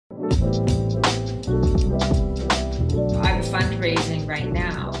right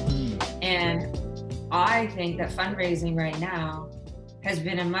now. And I think that fundraising right now has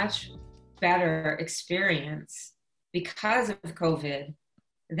been a much better experience because of COVID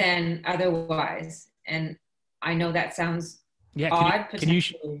than otherwise. And I know that sounds odd.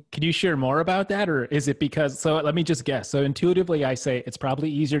 Can you share more about that? Or is it because, so let me just guess. So intuitively, I say it's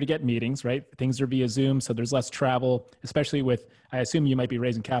probably easier to get meetings, right? Things are via Zoom, so there's less travel, especially with, I assume you might be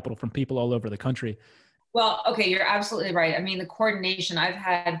raising capital from people all over the country. Well, okay, you're absolutely right. I mean, the coordination, I've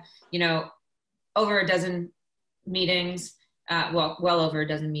had, over a dozen meetings, well over a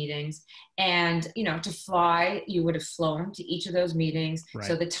dozen meetings. And, to fly, you would have flown to each of those meetings. Right.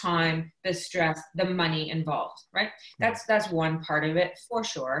 So the time, the stress, the money involved, right? That's one part of it for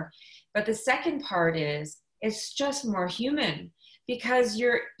sure. But the second part is, it's just more human because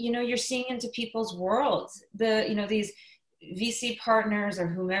you're seeing into people's worlds. These VC partners or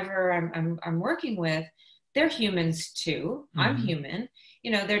whomever I'm working with, they're humans too. Mm-hmm. I'm human.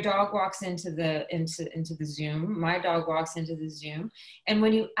 Their dog walks into the Zoom. My dog walks into the Zoom. And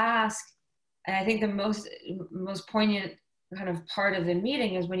when you ask, and I think the most poignant kind of part of the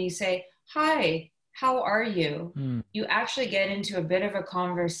meeting is when you say, "Hi, how are you?" You actually get into a bit of a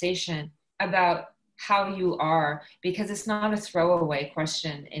conversation about how you are, because it's not a throwaway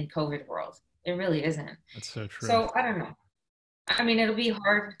question in COVID world. It really isn't. That's so true. So I don't know. I mean, it'll be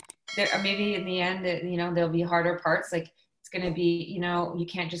hard. Maybe in the end, there'll be harder parts. Like it's going to be, you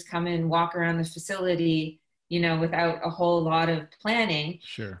can't just come in and walk around the facility, without a whole lot of planning.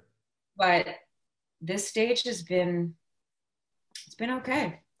 Sure. But this stage it's been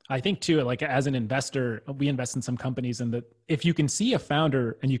okay. I think too, like as an investor, we invest in some companies, and that if you can see a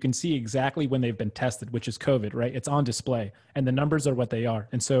founder and you can see exactly when they've been tested, which is COVID, right? It's on display and the numbers are what they are.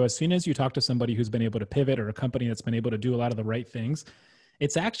 And so as soon as you talk to somebody who's been able to pivot, or a company that's been able to do a lot of the right things,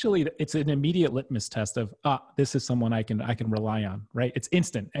 it's an immediate litmus test of, this is someone I can rely on, right? It's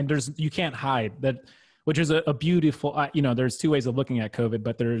instant. And you can't hide that, which is a beautiful, there's two ways of looking at COVID,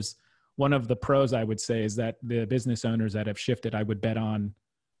 but there's one of the pros I would say is that the business owners that have shifted, I would bet on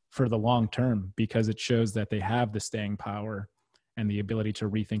for the long term, because it shows that they have the staying power and the ability to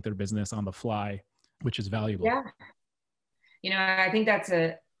rethink their business on the fly, which is valuable. Yeah. I think that's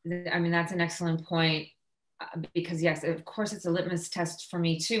an excellent point, because yes, of course it's a litmus test for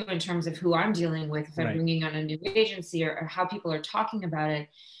me too, in terms of who I'm dealing with, if I'm bringing on a new agency, or how people are talking about it.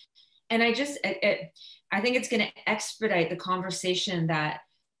 And I think it's going to expedite the conversation that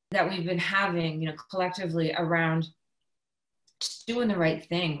we've been having, collectively around just doing the right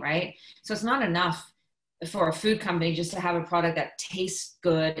thing, right? So it's not enough for a food company just to have a product that tastes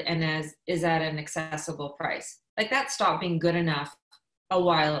good and is at an accessible price. Like that stopped being good enough a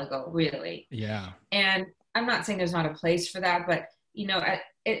while ago, really. Yeah. And I'm not saying there's not a place for that, but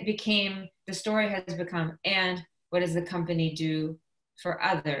the story has become, and what does the company do for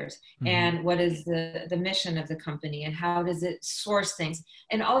others? Mm-hmm. And what is the mission of the company, and how does it source things?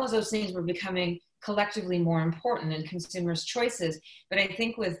 And all of those things were becoming collectively more important in consumers' choices. But I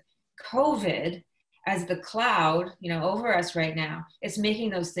think with COVID as the cloud, over us right now, it's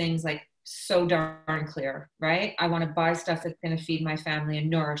making those things like so darn clear, right? I want to buy stuff that's going to feed my family and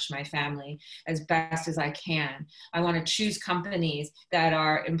nourish my family as best as I can. I want to choose companies that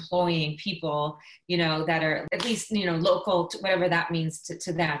are employing people, that are at least, local to whatever that means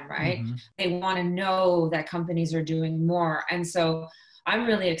to them, right? Mm-hmm. They want to know that companies are doing more. And so I'm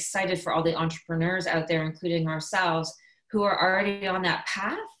really excited for all the entrepreneurs out there, including ourselves, who are already on that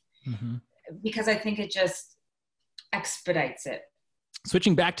path, mm-hmm. because I think it just expedites it.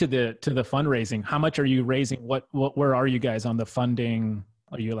 Switching back to the fundraising, how much are you raising? Where are you guys on the funding?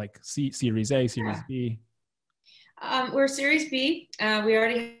 Are you like Series A, Series B? We're Series B. We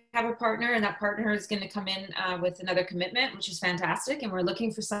already have a partner, and that partner is going to come in with another commitment, which is fantastic. And we're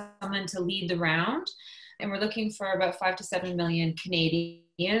looking for someone to lead the round. And we're looking for about 5 to 7 million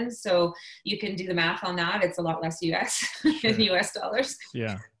Canadian. So you can do the math on that. It's a lot less US in US dollars.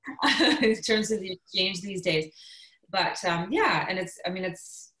 Yeah. In terms of the exchange these days. But and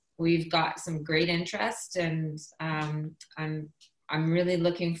we've got some great interest, and I'm really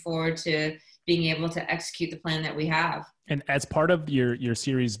looking forward to being able to execute the plan that we have. And as part of your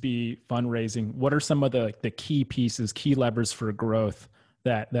Series B fundraising, what are some of the key pieces, key levers for growth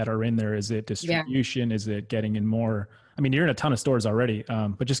that are in there? Is it distribution? Yeah. Is it getting in more? I mean, you're in a ton of stores already,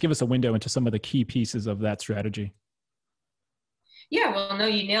 but just give us a window into some of the key pieces of that strategy. Yeah, well, no,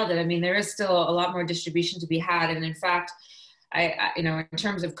 you nailed it. I mean, there is still a lot more distribution to be had. And in fact, I in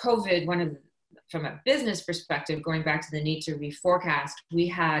terms of COVID, from a business perspective, going back to the need to reforecast, we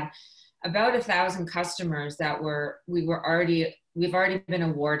had about 1,000 customers that we've already been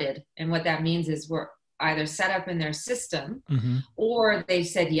awarded. And what that means is either set up in their system, Mm-hmm. or they've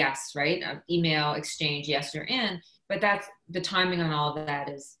said yes, right? Email exchange, yes, you're in. But that's the timing on all of that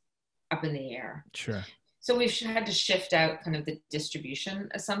is up in the air. Sure. So we've had to shift out kind of the distribution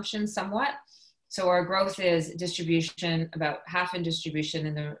assumption somewhat. So our growth is distribution, about half in distribution,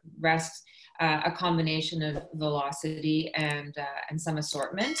 and the rest a combination of velocity and some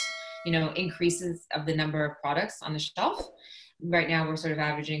assortment. Increases of the number of products on the shelf. Right now, we're sort of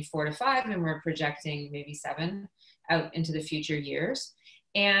averaging 4 to 5, and we're projecting maybe 7 out into the future years.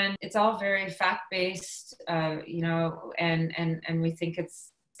 And it's all very fact-based, and we think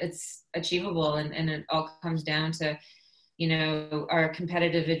it's achievable, and it all comes down to, our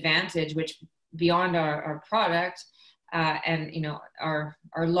competitive advantage, which beyond our product and our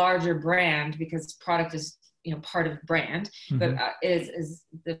larger brand, because product is part of brand, but is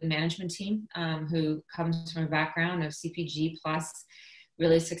the management team who comes from a background of CPG plus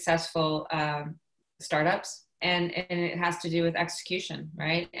really successful startups, and it has to do with execution,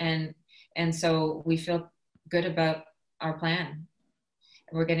 right? And so we feel good about our plan.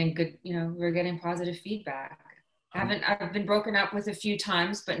 We're getting good, we're getting positive feedback. I've been broken up with a few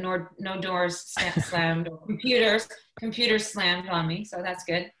times, but no doors slammed or computers slammed on me. So that's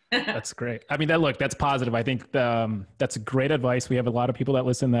good. That's great. I mean, that's positive. I think that's great advice. We have a lot of people that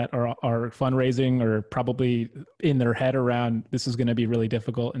listen that are fundraising or probably in their head around this is going to be really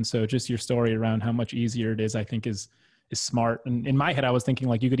difficult. And so just your story around how much easier it is, I think is smart. And in my head, I was thinking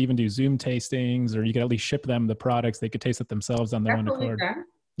like you could even do Zoom tastings, or you could at least ship them the products. They could taste it themselves on their own accord.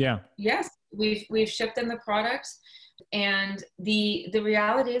 Yeah. Yes. We've shipped them the products, and the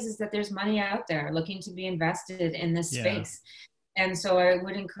reality is that there's money out there looking to be invested in this space. And so I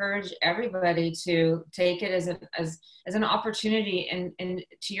would encourage everybody to take it as an opportunity, and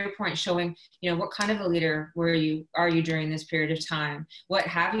to your point, showing, what kind of a leader are you during this period of time? What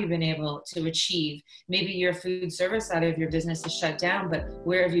have you been able to achieve? Maybe your food service side of your business is shut down, but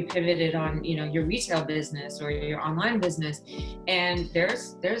where have you pivoted on, your retail business or your online business? And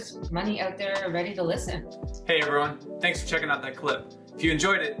there's money out there ready to listen. Hey everyone, thanks for checking out that clip. If you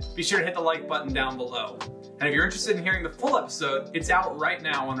enjoyed it, be sure to hit the like button down below. And if you're interested in hearing the full episode, it's out right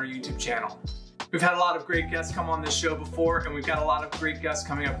now on our YouTube channel. We've had a lot of great guests come on this show before, and we've got a lot of great guests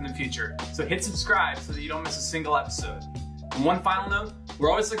coming up in the future. So hit subscribe so that you don't miss a single episode. And one final note, we're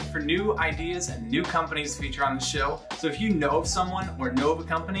always looking for new ideas and new companies to feature on the show. So if you know of someone or know of a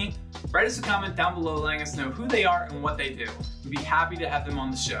company, write us a comment down below letting us know who they are and what they do. We'd be happy to have them on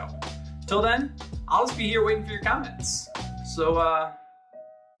the show. Till then, I'll just be here waiting for your comments. So,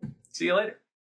 see you later.